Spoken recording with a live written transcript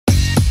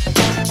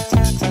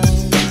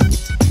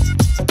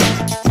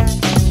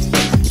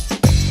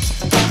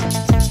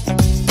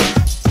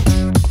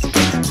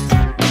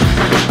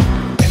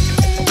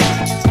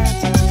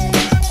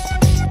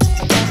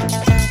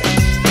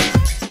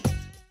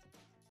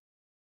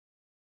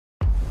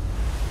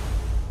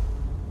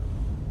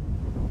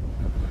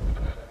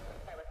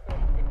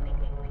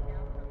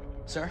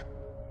Sir,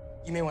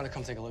 you may want to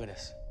come take a look at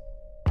this.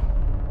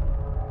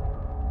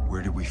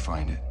 Where did we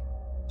find it?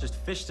 Just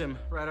fished him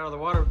right out of the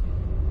water.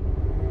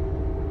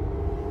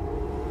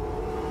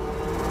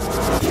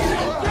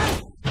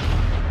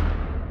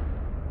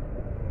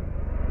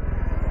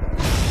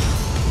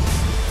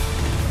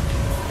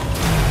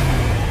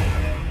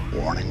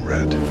 Warning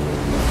red.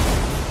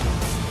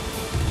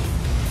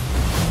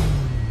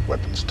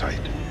 Weapons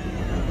tight.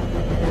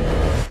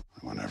 I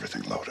want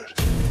everything loaded.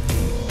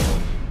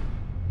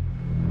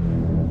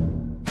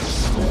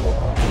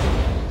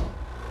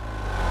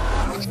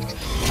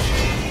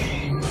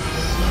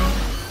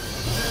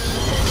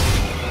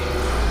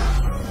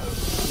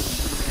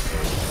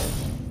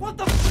 What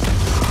the?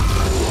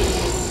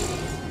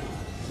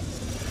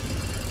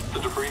 The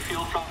debris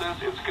field from this,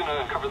 it's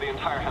gonna cover the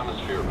entire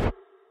hemisphere.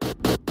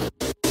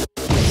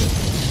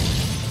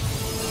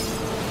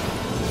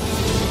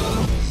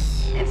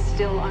 It's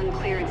still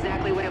unclear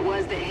exactly what it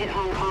was that hit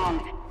Hong Kong.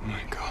 Oh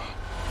my God.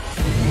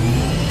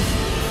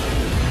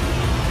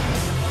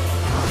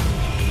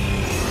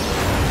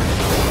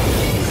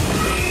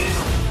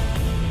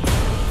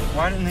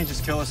 Why didn't they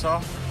just kill us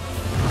all?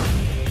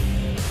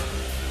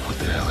 What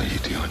the hell are you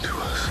doing to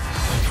us?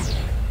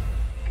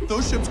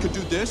 Those ships could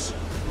do this.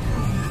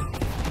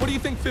 What do you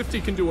think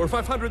 50 can do, or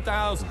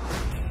 500,000?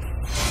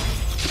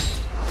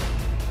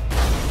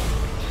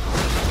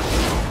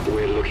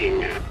 We're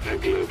looking at a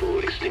global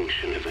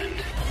extinction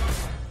event.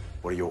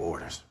 What are your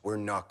orders? We're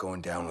not going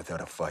down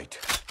without a fight.